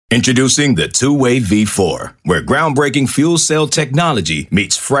Introducing the two-way V4, where groundbreaking fuel cell technology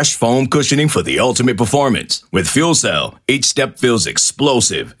meets fresh foam cushioning for the ultimate performance. With fuel cell, each step feels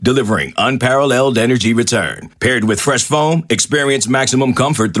explosive, delivering unparalleled energy return. Paired with fresh foam, experience maximum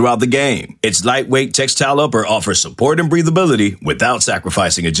comfort throughout the game. Its lightweight textile upper offers support and breathability without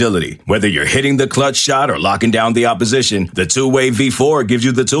sacrificing agility. Whether you're hitting the clutch shot or locking down the opposition, the two-way V4 gives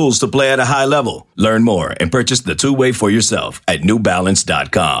you the tools to play at a high level. Learn more and purchase the two-way for yourself at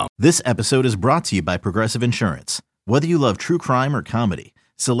newbalance.com. This episode is brought to you by Progressive Insurance. Whether you love true crime or comedy,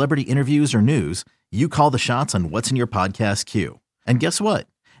 celebrity interviews or news, you call the shots on what's in your podcast queue. And guess what?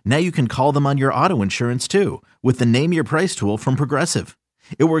 Now you can call them on your auto insurance too with the Name Your Price tool from Progressive.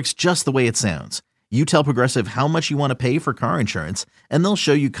 It works just the way it sounds. You tell Progressive how much you want to pay for car insurance, and they'll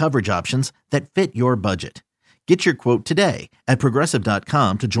show you coverage options that fit your budget. Get your quote today at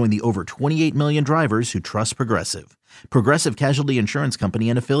Progressive.com to join the over 28 million drivers who trust Progressive. Progressive Casualty Insurance Company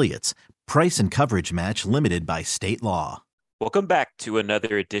and Affiliates. Price and coverage match limited by state law. Welcome back to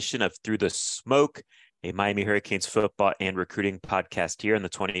another edition of Through the Smoke, a Miami Hurricanes football and recruiting podcast here on the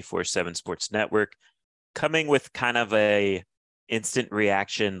 24/7 Sports Network. Coming with kind of a instant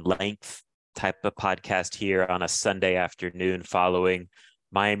reaction length type of podcast here on a Sunday afternoon following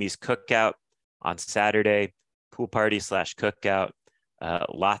Miami's cookout on Saturday. Pool party / cookout.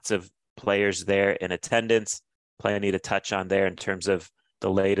 Lots of players there in attendance. Plenty to touch on there in terms of the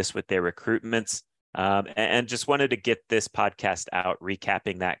latest with their recruitments. And just wanted to get this podcast out,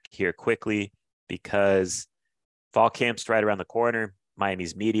 recapping that here quickly because fall camp's right around the corner.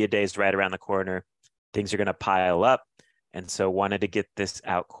 Miami's media day is right around the corner. Things are going to pile up. And so wanted to get this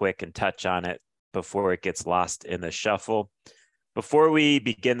out quick and touch on it before it gets lost in the shuffle. Before we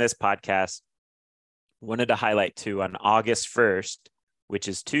begin this podcast, wanted to highlight too, on August 1st, which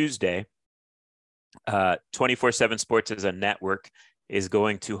is Tuesday, 24/7 Sports as a network is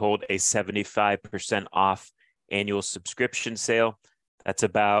going to hold a 75% off annual subscription sale. That's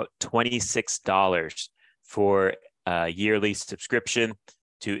about $26 for a yearly subscription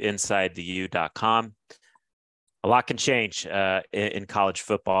to InsideTheU.com. A lot can change in college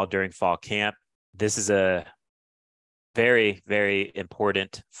football during fall camp. This is a very, very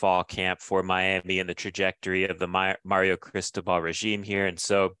important fall camp for Miami and the trajectory of the Mario Cristobal regime here. And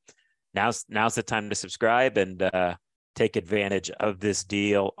so now's the time to subscribe and take advantage of this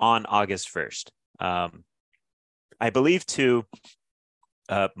deal on August 1st. I believe too,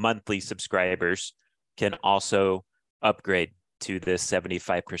 monthly subscribers can also upgrade to this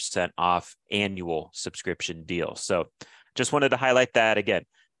 75% off annual subscription deal. So just wanted to highlight that again.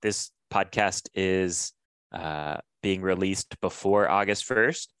 This podcast is being released before August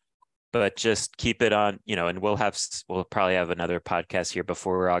 1st, but just keep it on, and we'll probably have another podcast here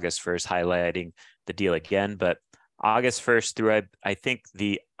before August 1st highlighting the deal again. But August 1st through, I think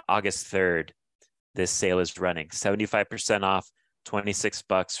the August 3rd, this sale is running 75% off,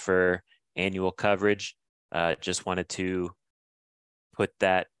 $26 for annual coverage. Just wanted to put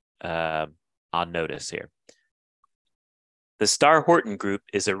that on notice here. The Starr Horton Group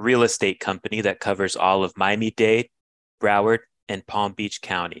is a real estate company that covers all of Miami-Dade, Broward, and Palm Beach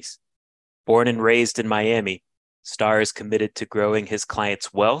counties. Born and raised in Miami, Starr is committed to growing his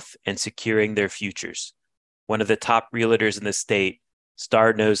clients' wealth and securing their futures. One of the top realtors in the state,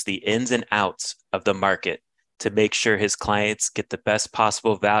 Starr knows the ins and outs of the market to make sure his clients get the best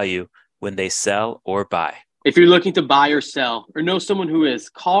possible value when they sell or buy. If you're looking to buy or sell or know someone who is,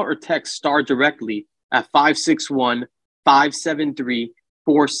 call or text Starr directly at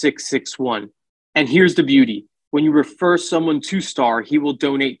 561-573-4661. And here's the beauty. When you refer someone to Starr, he will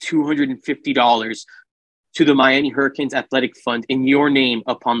donate $250 to the Miami Hurricanes Athletic Fund in your name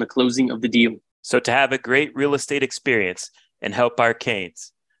upon the closing of the deal. So to have a great real estate experience and help our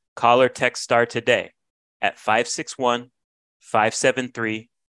Canes, call or text Starr today at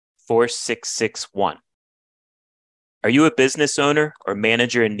 561-573-4661. Are you a business owner or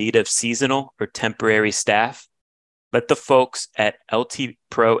manager in need of seasonal or temporary staff? Let the folks at LT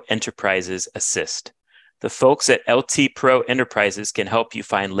Pro Enterprises assist. The folks at LT Pro Enterprises can help you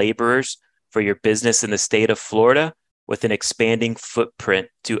find laborers for your business in the state of Florida with an expanding footprint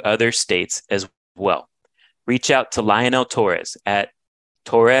to other states as well. Reach out to Lionel Torres at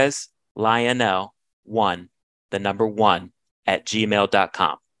TorresLionel1, the number 1, at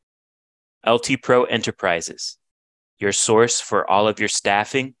gmail.com. LT Pro Enterprises, your source for all of your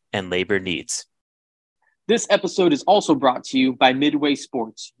staffing and labor needs. This episode is also brought to you by Midway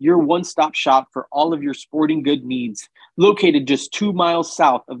Sports, your one-stop shop for all of your sporting good needs, located just 2 miles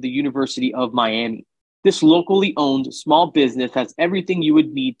south of the University of Miami. This locally owned small business has everything you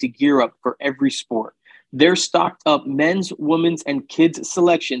would need to gear up for every sport. Their stocked up men's, women's, and kids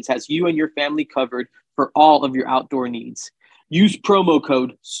selections has you and your family covered for all of your outdoor needs. Use promo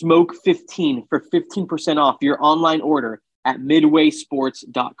code SMOKE15 for 15% off your online order at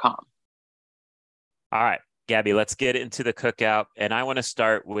midwaysports.com. All right, Gabby, let's get into the cookout. And I want to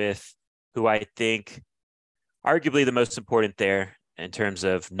start with who I think arguably the most important there in terms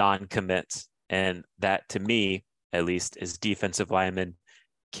of non-commits. And that, to me, at least, is defensive lineman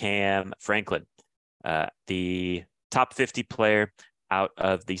Cam Franklin, the top 50 player out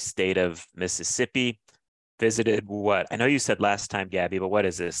of the state of Mississippi. Visited what? I know you said last time, Gabby, but what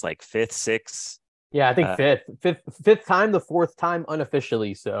is this, like fifth, sixth? Yeah, I think fifth time, the fourth time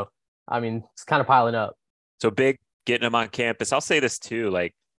unofficially. So, I mean, it's kind of piling up. So big getting him on campus. I'll say this too,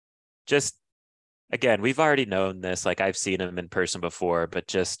 like, just, again, we've already known this, like I've seen him in person before, but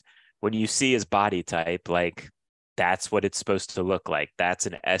just when you see his body type, like that's what it's supposed to look like. That's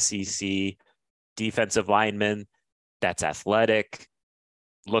an SEC defensive lineman. That's athletic.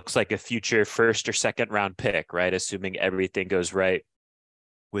 Looks like a future first or second round pick, right? Assuming everything goes right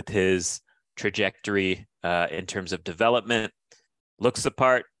with his trajectory in terms of development. Looks the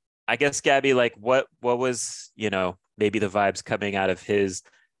part. I guess, Gabby, like what was, maybe the vibes coming out of his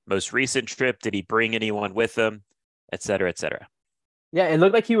most recent trip? Did he bring anyone with him, et cetera, et cetera? Yeah, it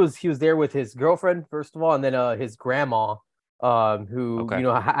looked like he was there with his girlfriend, first of all, and then his grandma, who, Okay.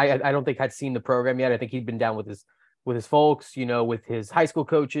 I don't think had seen the program yet. I think he'd been down with his folks, with his high school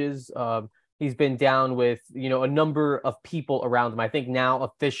coaches. He's been down with, a number of people around him. I think now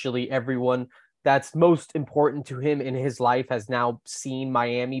officially everyone that's most important to him in his life has now seen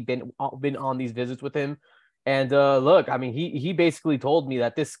Miami, been on these visits with him. And look, I mean, he basically told me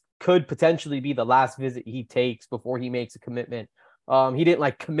that this could potentially be the last visit he takes before he makes a commitment. He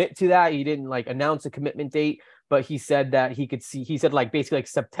didn't commit to that. He didn't announce a commitment date, but he said that he said basically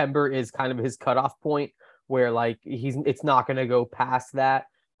September is kind of his cutoff point where it's not going to go past that.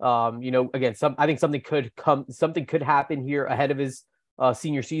 Again, I think something could happen here ahead of his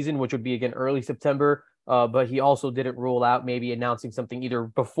senior season, which would be again early September. But he also didn't rule out maybe announcing something either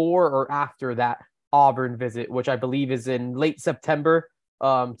before or after that Auburn visit, which I believe is in late September,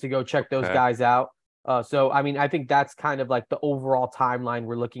 to go check those guys out. So, I mean, I think that's kind of the overall timeline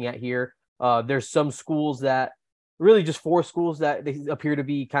we're looking at here. There's some schools that really just 4 schools that they appear to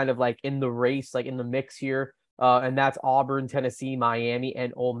be kind of in the race, in the mix here. And that's Auburn, Tennessee, Miami,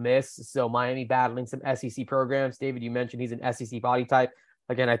 and Ole Miss. So Miami battling some SEC programs. David, you mentioned he's an SEC body type.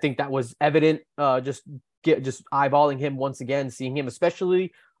 Again, I think that was evident, just eyeballing him once again, seeing him,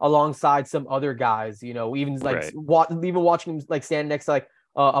 especially alongside some other guys, even watching him stand next to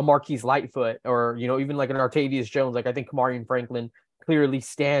a Marquise Lightfoot or, even an Artavius Jones. I think Kamarion Franklin clearly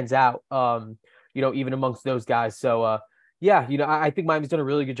stands out, even amongst those guys. So, I think Miami's done a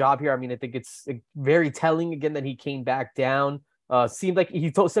really good job here. I mean, I think it's very telling again that he came back down. Seemed like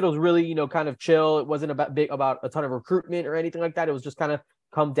he said it was really, kind of chill. It wasn't about a ton of recruitment or anything like that. It was just kind of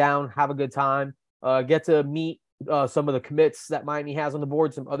come down, have a good time, get to meet some of the commits that Miami has on the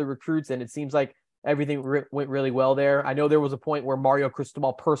board, some other recruits, and it seems like everything went really well there. I know there was a point where Mario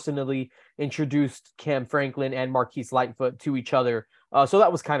Cristobal personally introduced Cam Franklin and Marquise Lightfoot to each other. So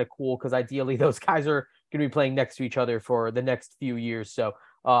that was kind of cool because ideally those guys are going to be playing next to each other for the next few years. So,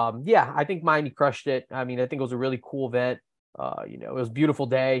 I think Miami crushed it. I mean, I think it was a really cool event. It was a beautiful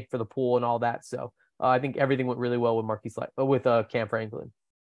day for the pool and all that. So I think everything went really well with Cam Franklin.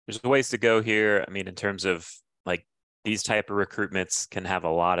 There's ways to go here. I mean, in terms of these type of recruitments can have a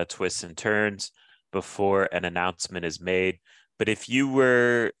lot of twists and turns before an announcement is made. But if you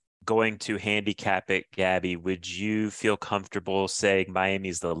were going to handicap it, Gabby, would you feel comfortable saying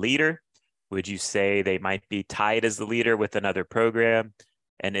Miami's the leader? Would you say they might be tied as the leader with another program?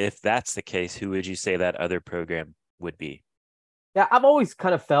 And if that's the case, who would you say that other program would be? Yeah, I've always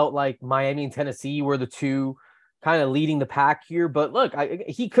kind of felt like Miami and Tennessee were the two kind of leading the pack here. But look,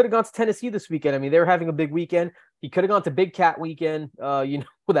 he could have gone to Tennessee this weekend. I mean, they were having a big weekend. He could have gone to Big Cat weekend,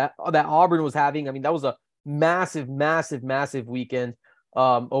 that Auburn was having. I mean, that was a massive, massive, massive weekend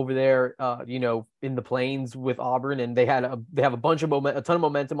over there, in the Plains with Auburn. And they have a ton of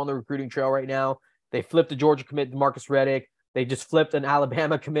momentum on the recruiting trail right now. They flipped a Georgia commit, Marcus Reddick. They just flipped an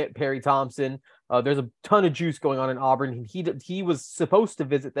Alabama commit, Perry Thompson. There's a ton of juice going on in Auburn. He was supposed to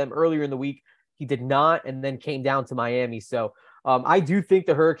visit them earlier in the week. He did not, and then came down to Miami. So I do think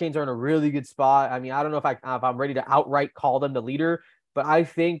the Hurricanes are in a really good spot. I mean, I don't know if I'm ready to outright call them the leader, but I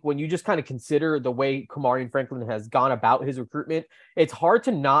think when you just kind of consider the way Kamarion Franklin has gone about his recruitment, it's hard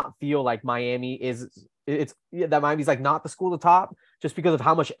to not feel like Miami's not the school at the top just because of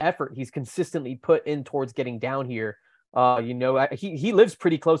how much effort he's consistently put in towards getting down here. He lives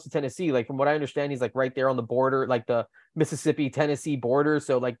pretty close to Tennessee. Like from what I understand, he's like right there on the border, like the Mississippi Tennessee border.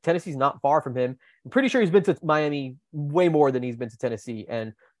 So like Tennessee's not far from him. I'm pretty sure he's been to Miami way more than he's been to Tennessee.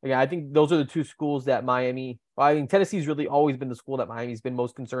 And again, I think those are the two schools that Tennessee's really always been the school that Miami's been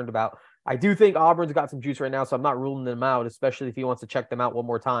most concerned about. I do think Auburn's got some juice right now, so I'm not ruling them out, especially if he wants to check them out one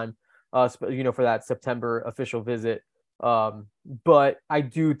more time, for that September official visit. But I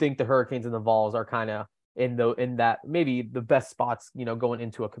do think the Hurricanes and the Vols are kind of in that maybe the best spots, going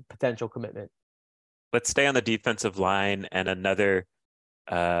into a potential commitment. Let's stay on the defensive line, and another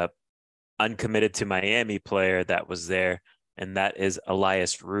uncommitted to Miami player that was there, and that is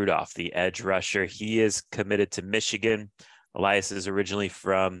Elias Rudolph, the edge rusher. He is committed to Michigan. Elias is originally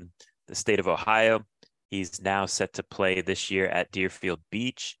from the state of Ohio. He's now set to play this year at Deerfield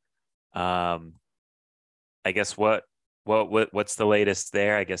Beach. I guess what's the latest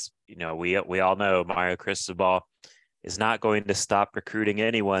there? I guess, we all know Mario Cristobal is not going to stop recruiting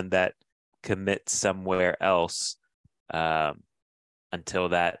anyone that commits somewhere else until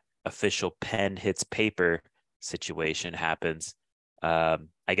that official pen hits paper situation happens. I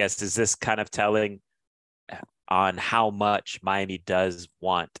guess, is this kind of telling on how much Miami does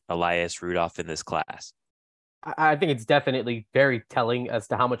want Elias Rudolph in this class? I think it's definitely very telling as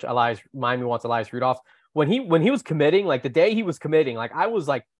to how much Miami wants Elias Rudolph. When he was committing, like the day he was committing, like I was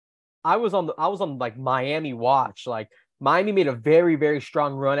on like Miami watch. Like Miami made a very, very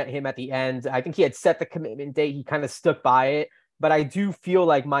strong run at him at the end. I think he had set the commitment date. He kind of stuck by it. But I do feel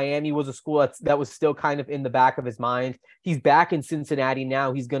like Miami was a school that was still kind of in the back of his mind. He's back in Cincinnati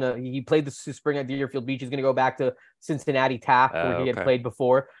now. He played the spring at Deerfield Beach. He's going to go back to Cincinnati Taft where he had played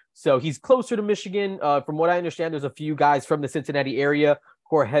before. So he's closer to Michigan. From what I understand, there's a few guys from the Cincinnati area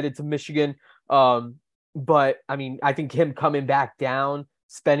who are headed to Michigan. But I mean, I think him coming back down,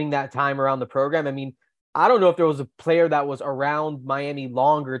 spending that time around the program. I mean, I don't know if there was a player that was around Miami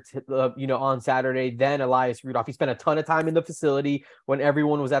longer, on Saturday than Elias Rudolph. He spent a ton of time in the facility when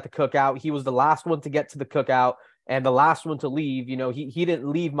everyone was at the cookout. He was the last one to get to the cookout and the last one to leave. He didn't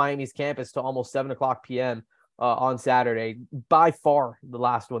leave Miami's campus till almost 7:00 p.m. On Saturday. By far the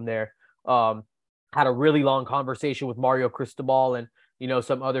last one there. Had a really long conversation with Mario Cristobal and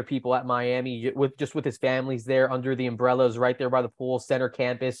some other people at Miami with his families there under the umbrellas right there by the pool, center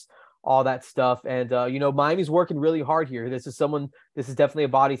campus, all that stuff. And, Miami's working really hard here. This is definitely a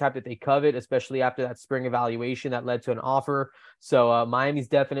body type that they covet, especially after that spring evaluation that led to an offer. So Miami's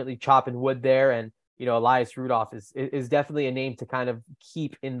definitely chopping wood there. And, Elias Rudolph is definitely a name to kind of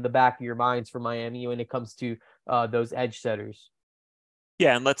keep in the back of your minds for Miami when it comes to those edge setters.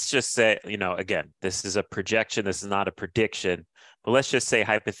 Yeah. And let's just say, again, this is a projection. This is not a prediction, but let's just say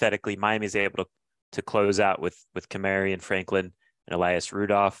hypothetically, Miami's able to close out with Kamarion Franklin and Elias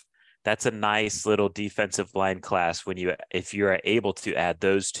Rudolph. That's a nice little defensive line class if you are able to add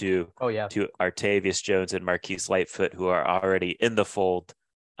those two to Artavius Jones and Marquise Lightfoot, who are already in the fold.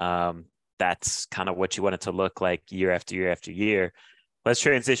 That's kind of what you want it to look like year after year after year. Let's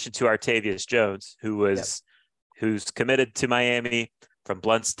transition to Artavius Jones, who's committed to Miami from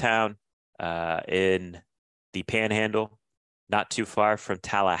Bluntstown in the Panhandle, not too far from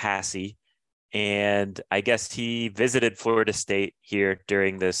Tallahassee. And I guess he visited Florida State here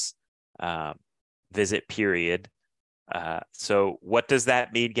during this visit period. So what does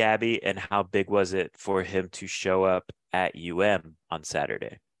that mean, Gabby, and how big was it for him to show up at UM on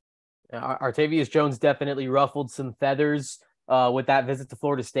Saturday? Artavius Jones definitely ruffled some feathers with that visit to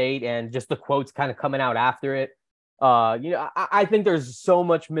Florida State and just the quotes kind of coming out after it. I think there's so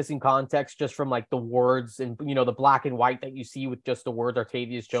much missing context just from like the words and, the black and white that you see with just the words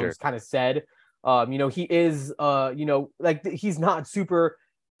Artavius Jones kind of said. He is, he's not super,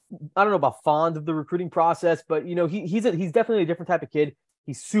 I don't know about fond of the recruiting process, but, he's definitely a different type of kid.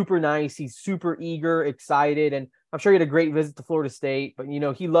 He's super nice. He's super eager, excited. And I'm sure he had a great visit to Florida State, but,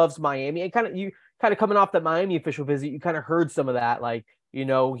 he loves Miami. And kind of coming off that Miami official visit, you kind of heard some of that. Like, he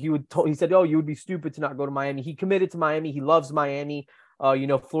said, oh, you would be stupid to not go to Miami. He committed to Miami. He loves Miami.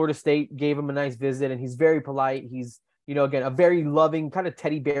 Florida State gave him a nice visit and he's very polite. He's, again, a very loving kind of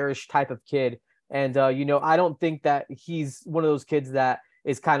teddy bearish type of kid. And, I don't think that he's one of those kids that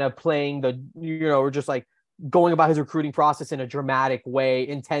is kind of playing or just like going about his recruiting process in a dramatic way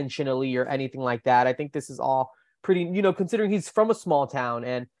intentionally or anything like that. I think this is all pretty, considering he's from a small town.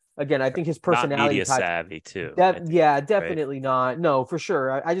 And again, I think his personality not media savvy too. Definitely right? Not. No, for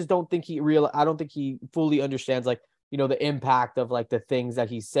sure. I just don't think I don't think he fully understands like, the impact of like the things that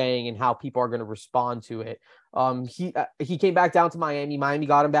he's saying and how people are going to respond to it. He came back down to Miami. Miami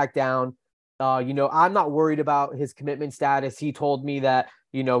got him back down. I'm not worried about his commitment status. He told me that,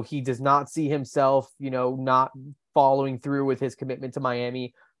 he does not see himself, not following through with his commitment to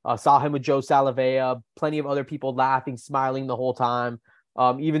Miami. Saw him with Joe Salavea, plenty of other people laughing, smiling the whole time.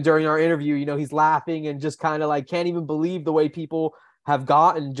 Even during our interview, he's laughing and just kind of like can't even believe the way people have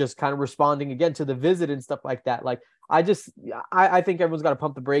gotten, just kind of responding again to the visit and stuff like that. Like, I think everyone's got to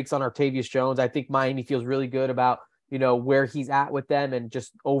pump the brakes on Artavius Jones. I think Miami feels really good about, where he's at with them, and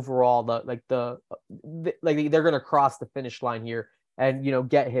just overall they're going to cross the finish line here and,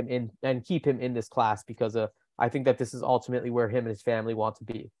 get him in and keep him in this class, because I think that this is ultimately where him and his family want to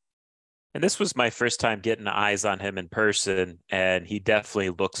be. And this was my first time getting eyes on him in person, and he definitely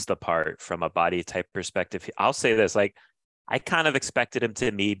looks the part from a body type perspective. I'll say this, like, I kind of expected him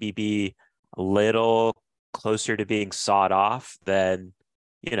to maybe be a little closer to being sawed off than,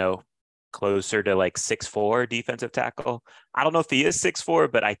 closer to like 6'4" defensive tackle. I don't know if he is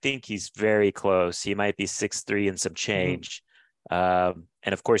 6'4", but I think he's very close. He might be 6'3" and some change. And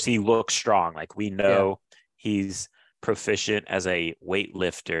of course, he looks strong. Like, we know he's proficient as a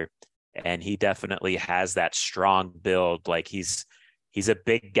weightlifter, and he definitely has that strong build. Like, he's a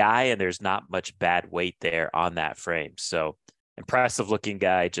big guy, and there's not much bad weight there on that frame. So impressive looking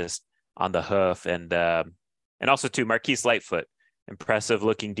guy, just on the hoof. And also too, Marquise Lightfoot, impressive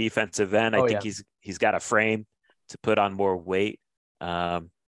looking defensive end. I think he's got a frame to put on more weight. And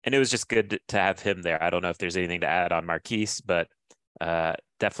it was just good to have him there. I don't know if there's anything to add on Marquise, but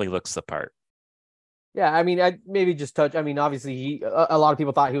definitely looks the part. Yeah, I mean, I maybe just touch. I mean, obviously, a lot of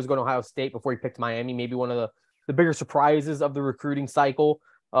people thought he was going to Ohio State before he picked Miami. Maybe one of the bigger surprises of the recruiting cycle,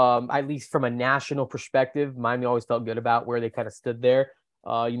 at least from a national perspective. Miami always felt good about where they kind of stood there.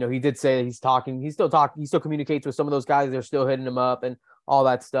 He did say he still communicates with some of those guys. They're still hitting him up and all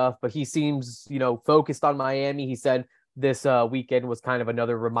that stuff. But he seems, focused on Miami. He said this weekend was kind of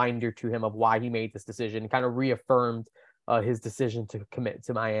another reminder to him of why he made this decision, kind of reaffirmed his decision to commit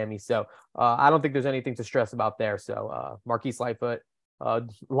to Miami. So I don't think there's anything to stress about there. So Marquise Lightfoot,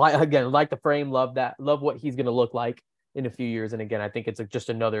 like the frame, love what he's going to look like in a few years. And again, I think it's just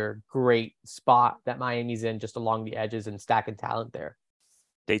another great spot that Miami's in, just along the edges and stacking talent there.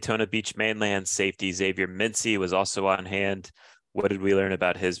 Daytona Beach mainland safety Xavier Mincy was also on hand. What did we learn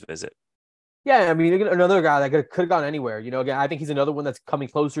about his visit? Yeah, I mean, another guy that could have gone anywhere. Again, I think he's another one that's coming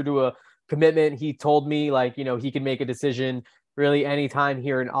closer to a commitment. He told me, he can make a decision really anytime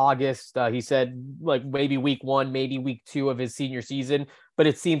here in August. He said, maybe week 1, maybe week 2 of his senior season, but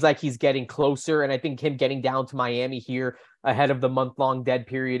it seems like he's getting closer. And I think him getting down to Miami here ahead of the month-long dead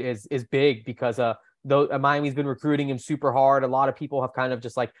period is big, because though Miami's been recruiting him super hard. A lot of people have kind of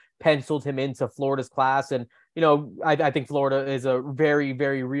just penciled him into Florida's class. And, I think Florida is a very,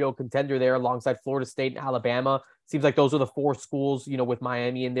 very real contender there alongside Florida State and Alabama. Seems like those are the 4 schools, with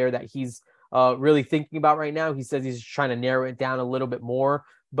Miami in there that he's really thinking about right now. He says he's trying to narrow it down a little bit more.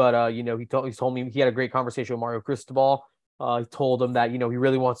 But, he told me he had a great conversation with Mario Cristobal. He told him that, he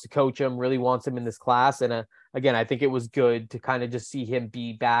really wants to coach him, really wants him in this class. And again, I think it was good to kind of just see him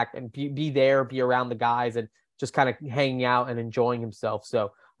be back and be there, be around the guys, and just kind of hanging out and enjoying himself.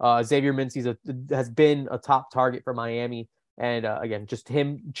 So Xavier Mincy has been a top target for Miami. And again, just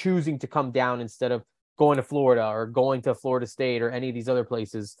him choosing to come down instead of going to Florida or going to Florida State or any of these other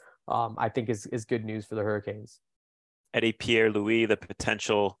places, I think is good news for the Hurricanes. Eddie Pierre-Louis, the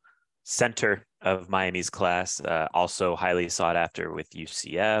potential center of Miami's class, also highly sought after with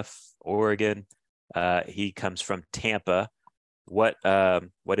UCF, Oregon. He comes from Tampa. What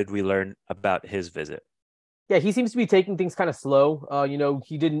did we learn about his visit? Yeah, he seems to be taking things kind of slow.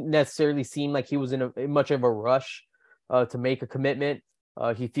 He didn't necessarily seem like he was in much of a rush to make a commitment.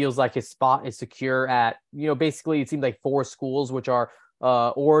 He feels like his spot is secure at, basically it seems like 4 schools, which are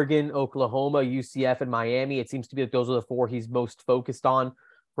Oregon, Oklahoma, UCF, and Miami. It seems to be that those are the 4 he's most focused on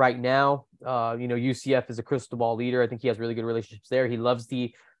right now. UCF is a crystal ball leader. I think he has really good relationships there. He loves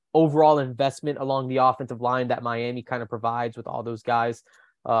the overall investment along the offensive line that Miami kind of provides with all those guys.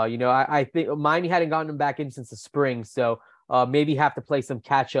 I think Miami hadn't gotten him back in since the spring. So maybe have to play some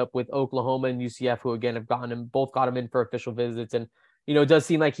catch up with Oklahoma and UCF, who again have both got him in for official visits. And, it does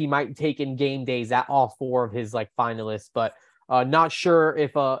seem like he might take in game days at all 4 of his finalists, but not sure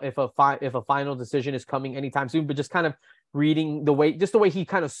if a final decision is coming anytime soon, but just kind of reading the way he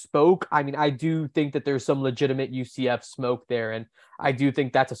kind of spoke. I mean, I do think that there's some legitimate UCF smoke there. And I do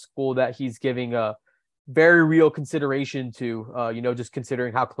think that's a school that he's giving a very real consideration to, just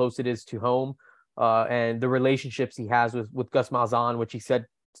considering how close it is to home and the relationships he has with Gus Malzahn, which he said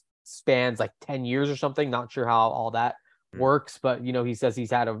spans 10 years or something. Not sure how all that works, but, he says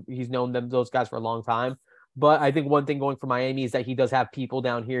he's known those guys for a long time. But I think one thing going for Miami is that he does have people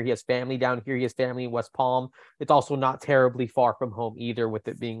down here. He has family down here. He has family in West Palm. It's also not terribly far from home either, with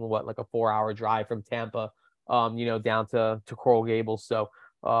it being a 4-hour drive from Tampa. down to Coral Gables. So,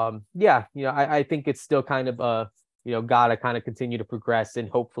 I think it's still kind of, got to kind of continue to progress and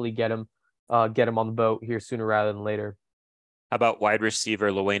hopefully get him on the boat here sooner rather than later. How about wide receiver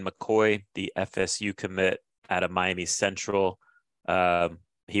LaWayne McCoy, the FSU commit out of Miami Central?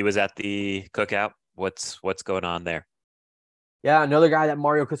 He was at the cookout. What's going on there? Yeah, another guy that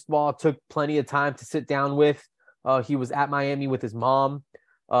Mario Cristobal took plenty of time to sit down with. He was at Miami with his mom,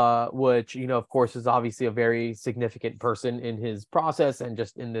 which, of course, is obviously a very significant person in his process and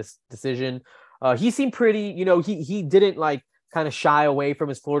just in this decision. He seemed pretty, he didn't like kind of shy away from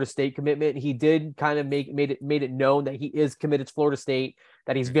his Florida State commitment. He did kind of made it known that he is committed to Florida State,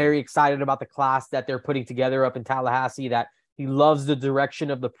 that he's very excited about the class that they're putting together up in Tallahassee, that he loves the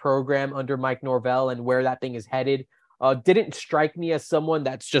direction of the program under Mike Norvell and where that thing is headed. Didn't strike me as someone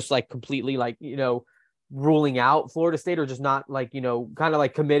that's just like completely like, ruling out Florida State or just not like, kind of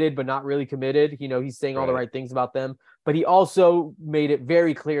like committed, but not really committed. He's saying all the right things about them, but he also made it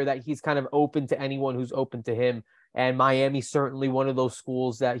very clear that he's kind of open to anyone who's open to him. And Miami, certainly one of those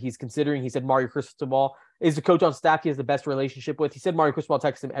schools that he's considering. He said Mario Cristobal is the coach on staff he has the best relationship with. He said Mario Cristobal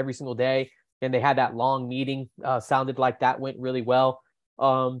texts him every single day, and they had that long meeting. Sounded like that went really well.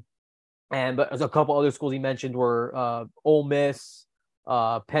 But a couple other schools he mentioned were Ole Miss,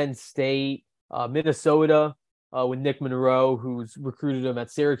 Penn State, Minnesota, with Nick Monroe, who's recruited him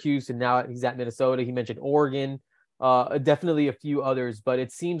at Syracuse, and now he's at Minnesota. He mentioned Oregon, definitely a few others, but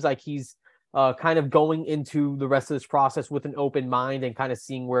it seems like he's kind of going into the rest of this process with an open mind and kind of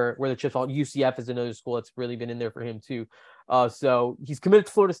seeing where the chips fall. UCF is another school that's really been in there for him too. So he's committed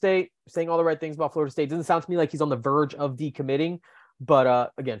to Florida State, saying all the right things about Florida State. Doesn't sound to me like he's on the verge of decommitting,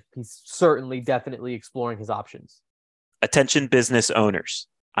 but again, he's certainly definitely exploring his options. Attention business owners.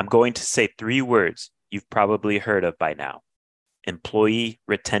 I'm going to say 3 words you've probably heard of by now. Employee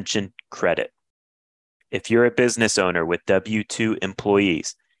retention credit. If you're a business owner with W-2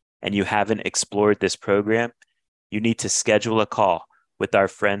 employees and you haven't explored this program, you need to schedule a call with our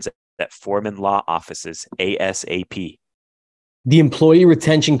friends at Foreman Law Offices ASAP. The employee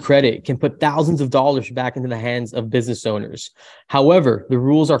retention credit can put thousands of dollars back into the hands of business owners. However, the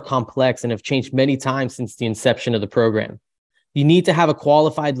rules are complex and have changed many times since the inception of the program. You need to have a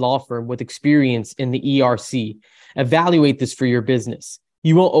qualified law firm with experience in the ERC. Evaluate this for your business.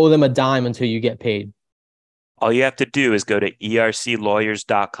 You won't owe them a dime until you get paid. All you have to do is go to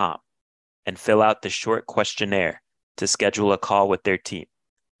erclawyers.com and fill out the short questionnaire to schedule a call with their team.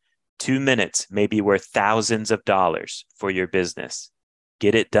 2 minutes may be worth thousands of dollars for your business.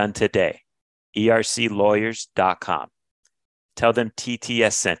 Get it done today. erclawyers.com. Tell them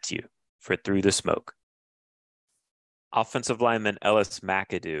TTS sent you for Through the Smoke. Offensive lineman Ellis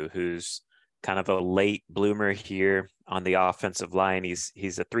McAdoo, who's kind of a late bloomer here on the offensive line. He's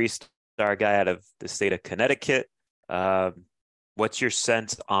a 3-star guy out of the state of Connecticut. What's your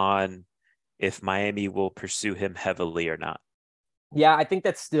sense on if Miami will pursue him heavily or not? Yeah, I think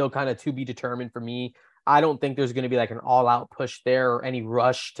that's still kind of to be determined for me. I don't think there's going to be like an all-out push there or any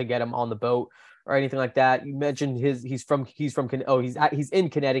rush to get him on the boat or anything like that. You mentioned he's in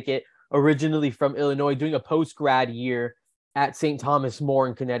Connecticut, originally from Illinois, doing a post-grad year at St. Thomas More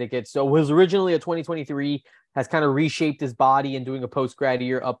in Connecticut. So was originally a 2023, has kind of reshaped his body and doing a post-grad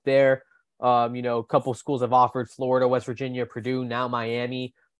year up there. A couple schools have offered: Florida, West Virginia, Purdue, now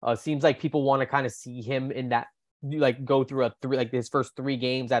Miami. Seems like people want to kind of see him in that, like go through his first 3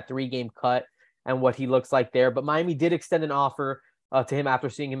 games, that 3-game cut, and what he looks like there. But Miami did extend an offer to him after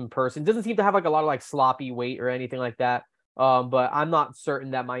seeing him in person. Doesn't seem to have like a lot of like sloppy weight or anything like that. But I'm not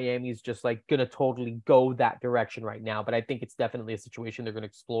certain that Miami's just like going to totally go that direction right now. But I think it's definitely a situation they're going to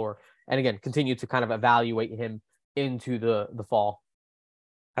explore. And again, continue to kind of evaluate him into the fall.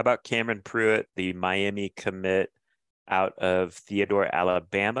 How about Cameron Pruitt, the Miami commit out of Theodore,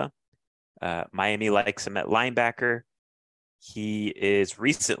 Alabama? Miami likes him at linebacker. He is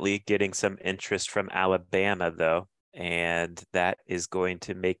recently getting some interest from Alabama, though, and that is going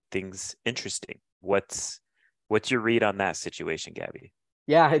to make things interesting. What's your read on that situation, Gabby?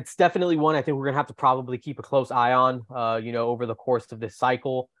 Yeah, it's definitely one I think we're going to have to probably keep a close eye on, over the course of this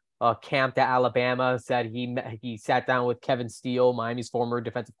cycle. Camped at Alabama, said he sat down with Kevin Steele, Miami's former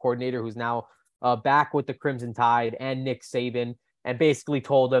defensive coordinator, who's now back with the Crimson Tide, and Nick Saban, and basically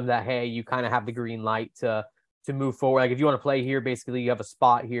told them that, hey, you kind of have the green light to move forward. Like, if you want to play here, basically you have a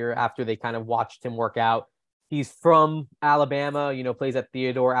spot here after they kind of watched him work out. He's from Alabama, plays at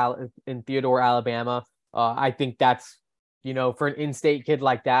Theodore, Alabama. I think that's, for an in-state kid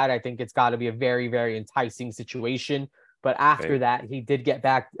like that, I think it's got to be a very, very enticing situation But after that, he did get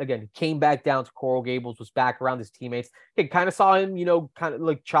back again, came back down to Coral Gables, was back around his teammates. He kind of saw him, kind of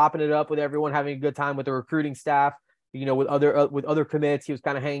like chopping it up with everyone, having a good time with the recruiting staff, with other commits. He was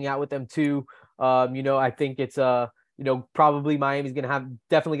kind of hanging out with them too. I think it's probably Miami's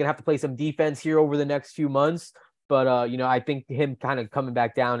definitely gonna have to play some defense here over the next few months. But I think him kind of coming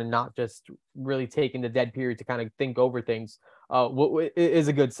back down and not just really taking the dead period to kind of think over things is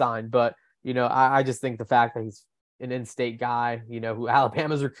a good sign. But I just think the fact that he's an in-state guy, who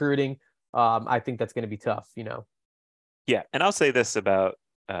Alabama's recruiting, I think that's going to be tough. Yeah, and I'll say this about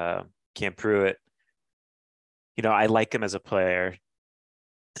Cam Pruitt. I like him as a player,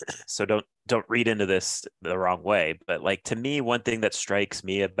 so don't read into this the wrong way. But like, to me, one thing that strikes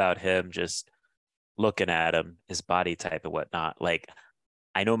me about him, just looking at him, his body type and whatnot, like,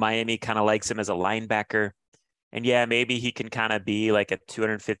 I know Miami kind of likes him as a linebacker, and yeah, maybe he can kind of be like a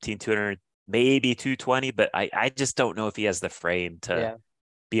 215, 200, maybe 220, but I just don't know if he has the frame to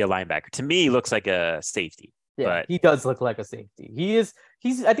be a linebacker. To me, he looks like a safety. Yeah, but he does look like a safety. I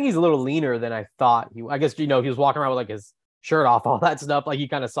think he's a little leaner than I thought. I guess, he was walking around with like his shirt off, all that stuff. Like, he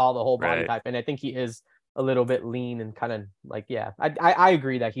kind of saw the whole body type. And I think he is a little bit lean and kind of like, I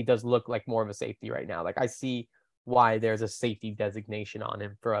agree that he does look like more of a safety right now. Like, I see why there's a safety designation on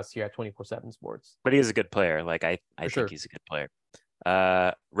him for us here at 24/7 Sports. But he is a good player. Like, I think he's a good player.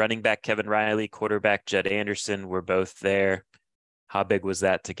 Running back Kevin Riley, quarterback Jed Anderson were both there. How big was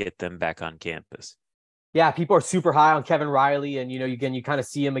that to get them back on campus? Yeah, people are super high on Kevin Riley, and you kind of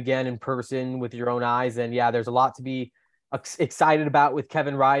see him again in person with your own eyes, and there's a lot to be excited about with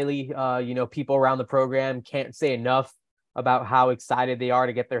Kevin Riley. People around the program can't say enough about how excited they are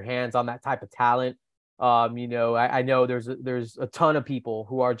to get their hands on that type of talent. I know there's a ton of people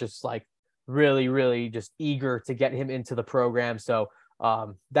who are just like really, really just eager to get him into the program. So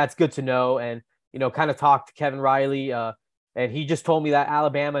that's good to know. And, kind of talked to Kevin Riley, and he just told me that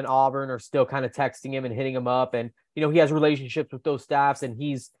Alabama and Auburn are still kind of texting him and hitting him up. And, he has relationships with those staffs, and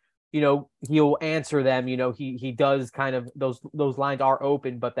he'll answer them. He does kind of, those lines are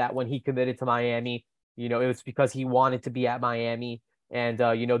open, but that when he committed to Miami, it was because he wanted to be at Miami. And,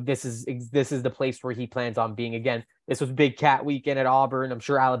 this is the place where he plans on being. Again, this was Big Cat weekend at Auburn. I'm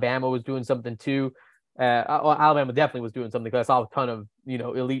sure Alabama was doing something too. Alabama definitely was doing something, because I saw a ton of,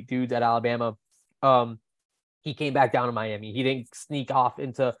 elite dudes at Alabama. He came back down to Miami. He didn't sneak off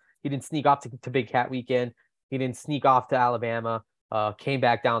to Big Cat weekend. He didn't sneak off to Alabama. Came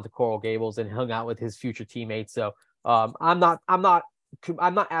back down to Coral Gables and hung out with his future teammates. So I'm not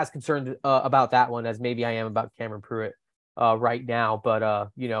as concerned about that one as maybe I am about Cameron Pruitt right now. But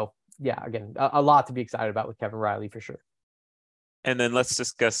again, a lot to be excited about with Kevin Riley for sure. And then let's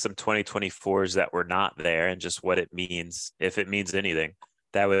discuss some 2024s that were not there and just what it means, if it means anything.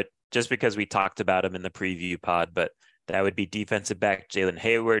 That would, just because we talked about him in the preview pod, but that would be defensive back Jalen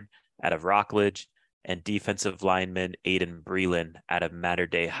Hayward out of Rockledge and defensive lineman Aiden Breland out of Mater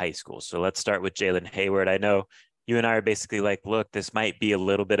Dei High School. So let's start with Jalen Hayward. I know you and I are basically like, look, this might be a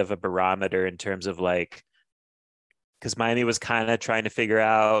little bit of a barometer in terms of like, because Miami was kind of trying to figure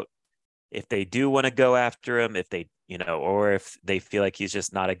out if they do want to go after him, if they, or if they feel like he's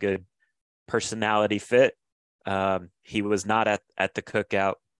just not a good personality fit. He was not at the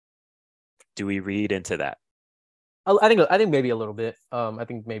cookout. Do we read into that? I think maybe a little bit. I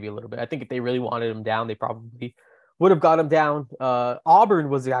think if they really wanted him down, they probably would have got him down. Auburn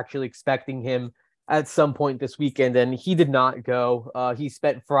was actually expecting him at some point this weekend, and he did not go. He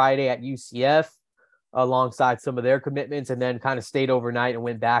spent Friday at UCF alongside some of their commitments, and then kind of stayed overnight and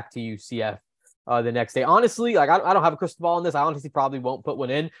went back to UCF the next day. Honestly, like I don't have a crystal ball on this. I honestly probably won't put one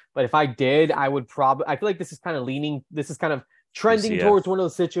in, but if I did, I feel like this is kind of trending UCF. Towards one of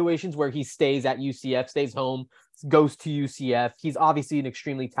those situations where he stays at UCF, stays home, goes to UCF. He's obviously an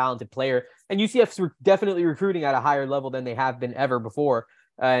extremely talented player, and UCF's definitely recruiting at a higher level than they have been ever before.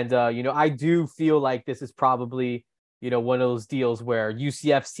 And, I do feel like this is probably, one of those deals where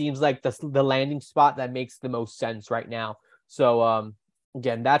UCF seems like the landing spot that makes the most sense right now. So,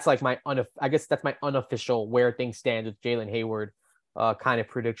 again, that's like I guess that's my unofficial where things stand with Jalen Hayward kind of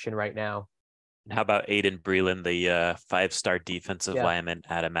prediction right now. How about Aiden Breland, the 5-star defensive lineman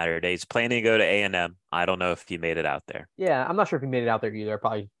out of Mater Dei? He's planning to go to A&M. I don't know if he made it out there. Yeah, I'm not sure if he made it out there either. I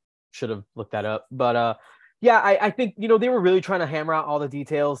probably should have looked that up. But I think, they were really trying to hammer out all the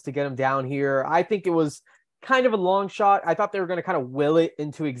details to get him down here. I think it was kind of a long shot. I thought they were going to kind of will it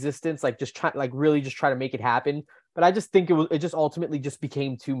into existence, really just try to make it happen. But I just think it just ultimately just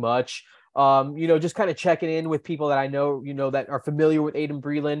became too much. Just kind of checking in with people that I know, that are familiar with Aiden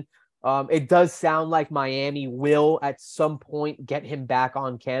Breland. It does sound like Miami will at some point get him back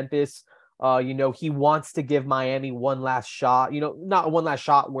on campus. He wants to give Miami one last shot, not one last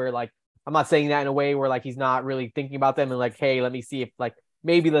shot where like, I'm not saying that in a way where like he's not really thinking about them and like, hey, let me see if like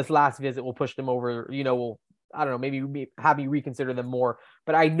maybe this last visit will push them over, I don't know, maybe have me reconsider them more.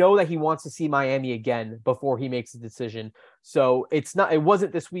 But I know that he wants to see Miami again before he makes a decision. So it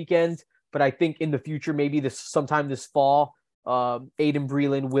wasn't this weekend, but I think in the future, maybe sometime this fall, Aiden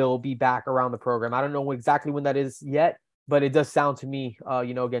Breland will be back around the program. I don't know exactly when that is yet, but it does sound to me,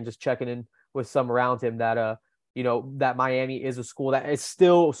 again, just checking in with some around him that, that Miami is a school that is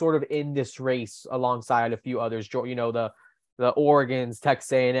still sort of in this race alongside a few others, the Oregons,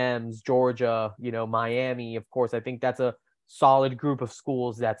 Texas A&Ms, Georgia, Miami. Of course, I think that's a solid group of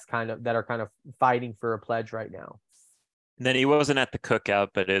schools that are kind of fighting for a pledge right now. And then he wasn't at the cookout,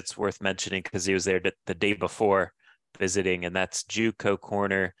 but it's worth mentioning because he was there the day before visiting, and that's JUCO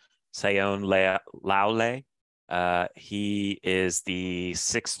corner Sion Laule. He is the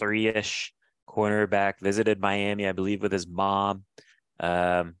 6'3"-ish cornerback, visited Miami, I believe, with his mom.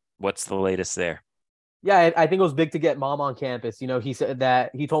 What's the latest there? Yeah, I think it was big to get mom on campus. He said that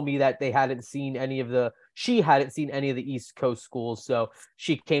he told me that she hadn't seen any of the East Coast schools. So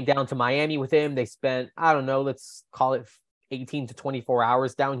she came down to Miami with him. They spent, I don't know, let's call it 18 to 24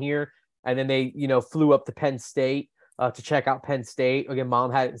 hours down here. And then they, flew up to Penn State to check out Penn State. Again,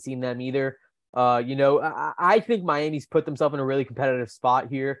 mom hadn't seen them either. I think Miami's put themselves in a really competitive spot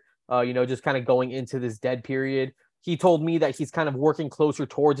here, just kind of going into this dead period. He told me that he's kind of working closer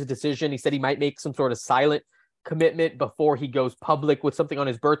towards a decision. He said he might make some sort of silent commitment before he goes public with something on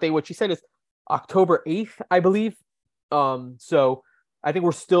his birthday, which he said is October 8th, I believe. So I think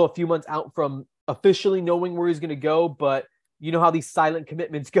we're still a few months out from officially knowing where he's going to go, but you know how these silent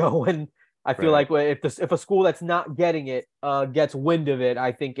commitments go. And I feel like if a school that's not getting it gets wind of it,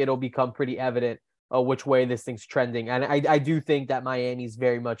 I think it'll become pretty evident which way this thing's trending. And I do think that Miami's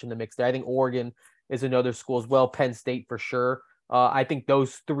very much in the mix there. I think Oregon is another school as well. Penn State for sure. I think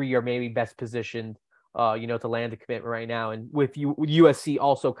those three are maybe best positioned, to land a commitment right now. And with USC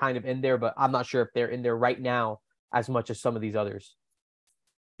also kind of in there, but I'm not sure if they're in there right now as much as some of these others.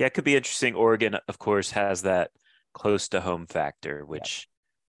 Yeah, it could be interesting. Oregon, of course, has that close to home factor, which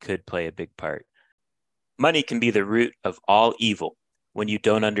could play a big part. Money can be the root of all evil when you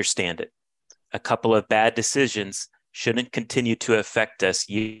don't understand it. A couple of bad decisions shouldn't continue to affect us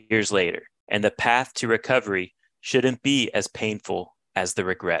years later. And the path to recovery shouldn't be as painful as the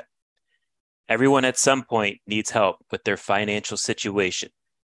regret. Everyone at some point needs help with their financial situation,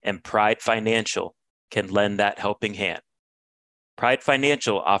 and Pride Financial can lend that helping hand. Pride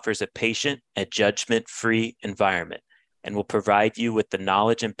Financial offers a patient and judgment-free environment and will provide you with the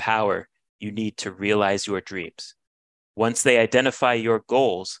knowledge and power you need to realize your dreams. Once they identify your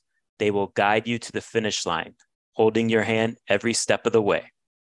goals, they will guide you to the finish line, holding your hand every step of the way.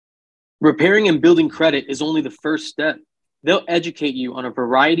 Repairing and building credit is only the first step. They'll educate you on a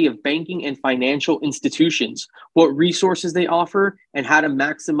variety of banking and financial institutions, what resources they offer, and how to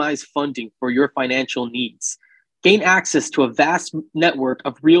maximize funding for your financial needs. Gain access to a vast network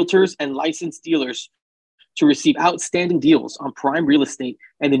of realtors and licensed dealers to receive outstanding deals on prime real estate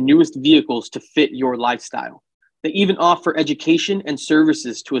and the newest vehicles to fit your lifestyle. They even offer education and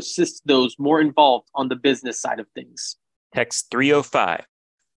services to assist those more involved on the business side of things. Text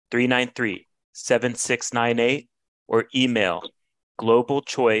 305-393-7698 or email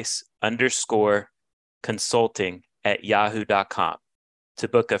globalchoice_consulting@yahoo.com to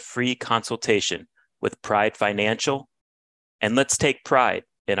book a free consultation with Pride Financial. And let's take pride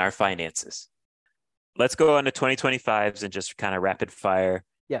in our finances. Let's go on to 2025s and just kind of rapid fire.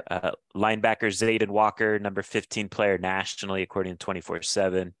 Yeah. Linebacker Zayden Walker, number 15 player nationally, according to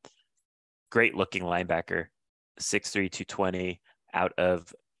 24/7. Great looking linebacker, 6'3", 220, out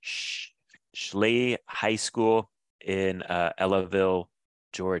of Schley High School in Ellaville,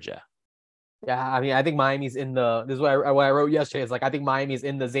 Georgia. Yeah, I mean, I think Miami's in this is what I wrote yesterday. It's like, I think Miami's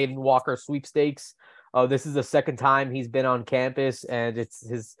in the Zayden Walker sweepstakes. This is the second time he's been on campus, and it's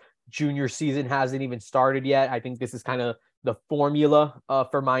his junior season hasn't even started yet. I think this is kind of the formula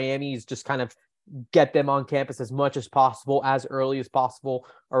for Miami, is just kind of get them on campus as much as possible, as early as possible.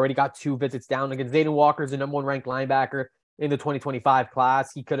 Already got 2 visits down. Again, Zayden Walker is the number 1 ranked linebacker in the 2025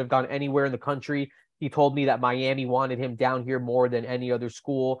 class. He could have gone anywhere in the country. He told me that Miami wanted him down here more than any other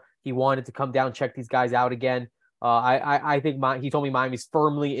school. He wanted to come down, check these guys out again. I think he told me Miami's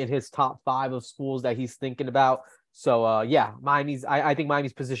firmly in his top 5 of schools that he's thinking about. So I think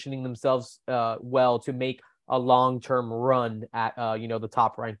Miami's positioning themselves well to make a long-term run at the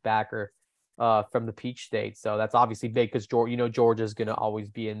top ranked backer from the Peach State. So that's obviously big because Georgia's going to always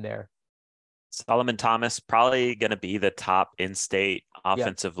be in there. Solomon Thomas, probably going to be the top in-state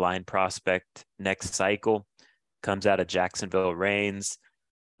offensive line prospect next cycle. Comes out of Jacksonville Reigns.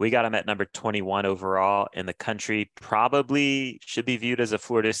 We got him at number 21 overall in the country. Probably should be viewed as a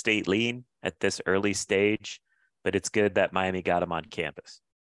Florida State lean at this early stage, but it's good that Miami got him on campus.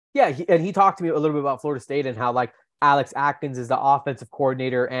 Yeah, and he talked to me a little bit about Florida State and how like Alex Atkins is the offensive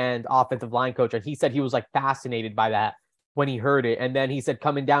coordinator and offensive line coach, and he said he was like fascinated by that when he heard it. And then he said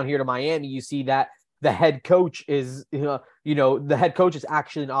coming down here to Miami, you see that the head coach is, the head coach is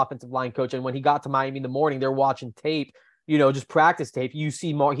actually an offensive line coach. And when he got to Miami in the morning, they're watching tape, just practice tape. You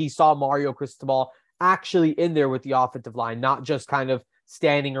see he saw Mario Cristobal actually in there with the offensive line, not just kind of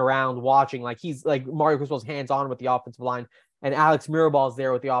standing around watching. Like he's like Mario Cristobal's hands-on with the offensive line, and Alex Mirabal's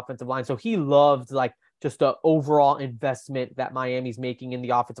there with the offensive line. So he loved like just the overall investment that Miami's making in the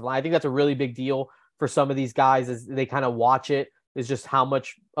offensive line. I think that's a really big deal for some of these guys as they kind of watch it, is just how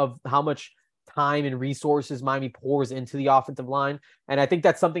much time and resources Miami pours into the offensive line. And I think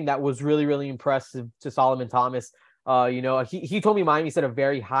that's something that was really, really impressive to Solomon Thomas. He told me Miami set a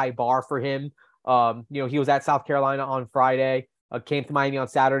very high bar for him. He was at South Carolina on Friday, came to Miami on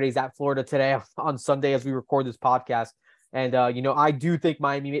Saturdays, at Florida today on Sunday as we record this podcast. And, I do think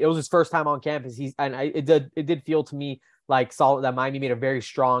Miami, it was his first time on campus. It did feel to me like that Miami made a very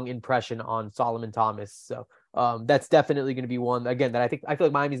strong impression on Solomon Thomas. So that's definitely going to be one, again, that I feel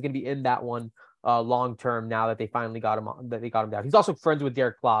like Miami's going to be in that one long term now that they finally got him on, that they got him down. He's also friends with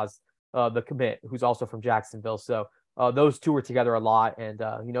Derek Claus, the commit, who's also from Jacksonville. So those two were together a lot. And,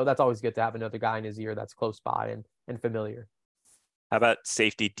 that's always good to have another guy in his ear that's close by and familiar. How about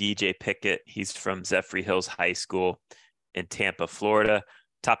safety DJ Pickett? He's from Zephyr Hills High School in Tampa, Florida.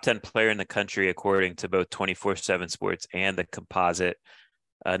 Top 10 player in the country, according to both 24/7 Sports and the Composite.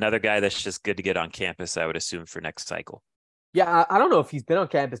 Another guy that's just good to get on campus, I would assume, for next cycle. Yeah, I don't know if he's been on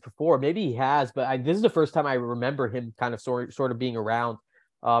campus before. Maybe he has, but this is the first time I remember him kind of sort of being around.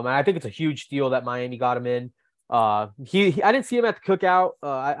 And I think it's a huge deal that Miami got him in. I didn't see him at the cookout.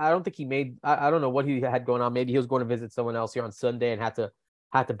 I don't think he made. I don't know what he had going on. Maybe he was going to visit someone else here on Sunday and had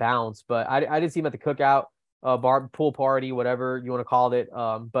to bounce. But I didn't see him at the cookout, bar, pool party, whatever you want to call it.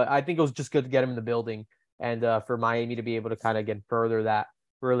 But I think it was just good to get him in the building and for Miami to be able to kind of again further that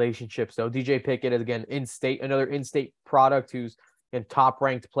relationship. So DJ Pickett is again another in-state product who's a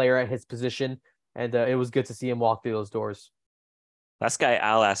top-ranked player at his position, and it was good to see him walk through those doors. Last guy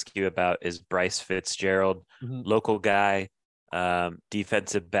I'll ask you about is Bryce Fitzgerald, local guy,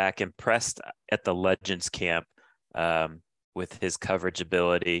 defensive back, impressed at the Legends camp with his coverage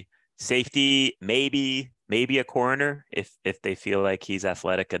ability. Safety, maybe a corner if they feel like he's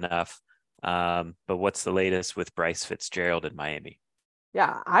athletic enough. But what's the latest with Bryce Fitzgerald in Miami?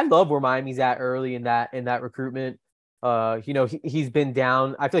 Yeah, I love where Miami's at early in that recruitment. He's been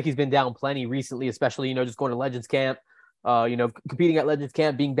down. I feel like he's been down plenty recently, especially, just going to Legends camp, competing at Legends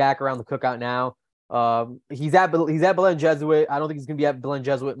camp, being back around the cookout now. He's at Belen Jesuit. I don't think he's going to be at Belen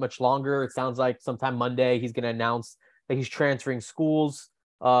Jesuit much longer. It sounds like sometime Monday he's going to announce that he's transferring schools.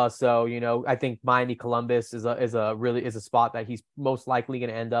 So, I think Miami Columbus is a spot that he's most likely going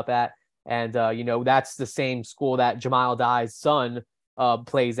to end up at. And, that's the same school that Jamal Adai's son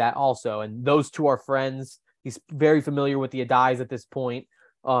plays at also. And those two are friends. He's very familiar with the Adais at this point.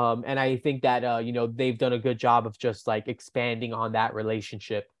 And I think that, they've done a good job of just like expanding on that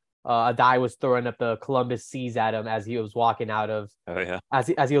relationship. Adai was throwing up the Columbus C's at him as he was walking out of,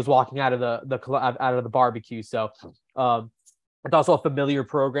 as he was walking out of the barbecue. So, it's also a familiar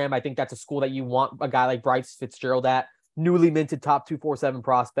program. I think that's a school that you want a guy like Bryce Fitzgerald at, newly minted top 247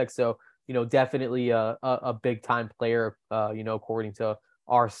 prospect. So, definitely a big time player, according to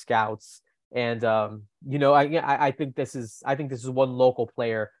our scouts. And, I think this is one local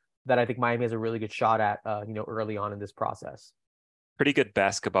player that I think Miami has a really good shot at, early on in this process. Pretty good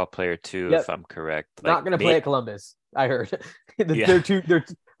basketball player too, if I'm correct. Not going to play at Columbus. I heard they're a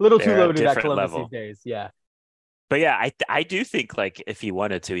little too loaded at Columbus these days. Yeah. But yeah, I do think like if he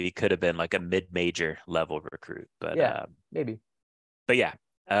wanted to, he could have been like a mid-major level recruit. But yeah, maybe. But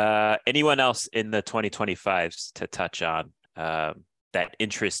yeah, anyone else in the 2025s to touch on that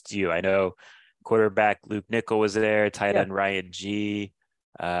interests you? I know quarterback Luke Nickel was there, tight end Ryan G.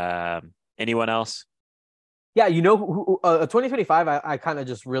 Anyone else? Yeah, 2025 I kind of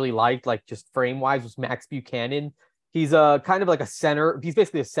just really liked, like just frame-wise, was Max Buchanan. He's kind of like a center. He's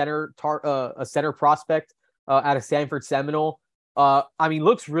basically a center prospect out of Sanford Seminole.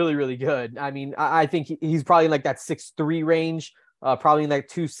 Looks really, really good. I think he's probably in like that 6'3" range, probably in like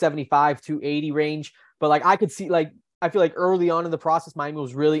 275, 280 range. But like I could see, like I feel like early on in the process, Miami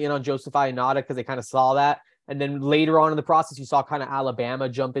was really in on Joseph Ionata because they kind of saw that. And then later on in the process, you saw kind of Alabama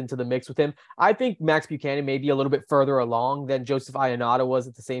jump into the mix with him. I think Max Buchanan may be a little bit further along than Joseph Ionata was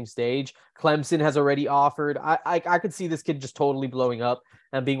at the same stage. Clemson has already offered. I could see this kid just totally blowing up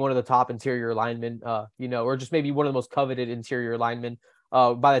and being one of the top interior linemen, or just maybe one of the most coveted interior linemen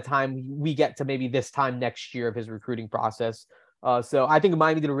by the time we get to maybe this time next year of his recruiting process. So I think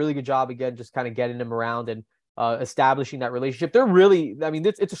Miami did a really good job, again, just kind of getting him around and establishing that relationship. They're really, I mean,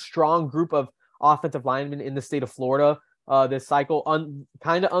 it's a strong group of offensive linemen in the state of Florida this cycle,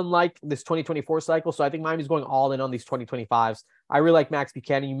 kind of unlike this 2024 cycle. So I think Miami's going all in on these 2025s. I really like Max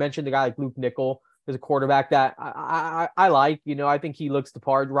Buchanan. You mentioned the guy like Luke Nickel as a quarterback that I like. I think he looks the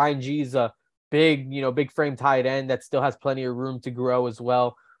part. Ryan G is a big frame tight end that still has plenty of room to grow as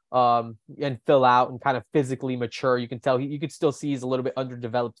well, and fill out and kind of physically mature. You can tell you could still see he's a little bit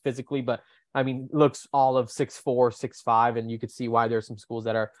underdeveloped physically, but I mean, looks all of 6'4", 6'5", and you could see why there's some schools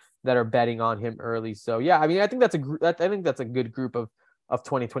that are betting on him early. So yeah, I mean, I think that's a good group of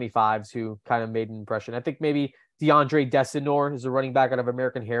 2025s who kind of made an impression. I think maybe DeAndre Desinor is a running back out of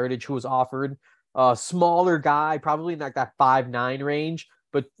American Heritage who was offered a smaller guy, probably in like that 5'9" range,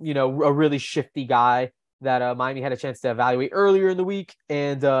 but a really shifty guy that Miami had a chance to evaluate earlier in the week.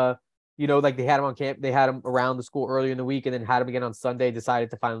 And like they had him on camp, they had him around the school earlier in the week, and then had him again on Sunday, decided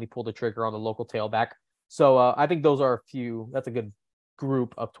to finally pull the trigger on the local tailback. So I think those are that's a good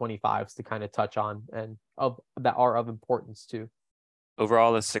group of 25s to kind of touch on and that are of importance too.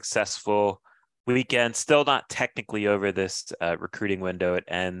 Overall, a successful weekend. Still not technically over this recruiting window. It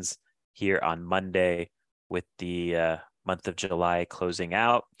ends here on Monday with the month of July closing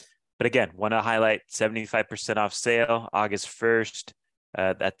out. But again, want to highlight 75% off sale August 1st.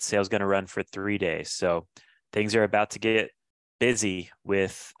 That sale is going to run for 3 days. So things are about to get busy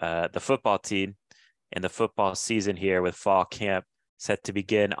with the football team and the football season here, with fall camp set to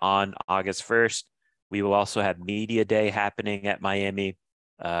begin on August 1st. We will also have Media Day happening at Miami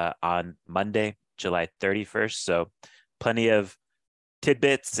on Monday, July 31st. So plenty of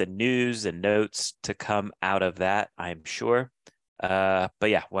tidbits and news and notes to come out of that, I'm sure. But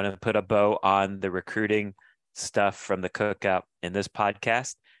yeah, want to put a bow on the recruiting stuff from the cookout in this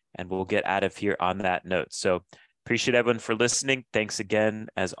podcast, and we'll get out of here on that note. So appreciate everyone for listening. Thanks again,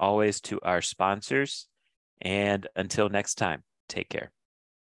 as always, to our sponsors. And until next time, take care.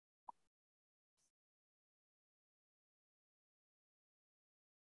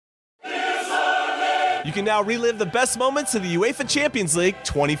 You can now relive the best moments of the UEFA Champions League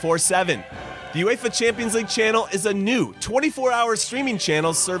 24/7. The UEFA Champions League channel is a new 24-hour streaming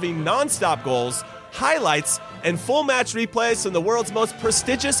channel serving non-stop goals, highlights, and full match replays from the world's most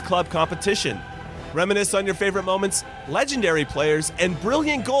prestigious club competition. Reminisce on your favorite moments, legendary players, and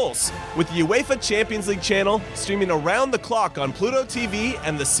brilliant goals with the UEFA Champions League channel streaming around the clock on Pluto TV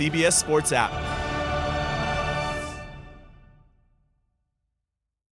and the CBS Sports app.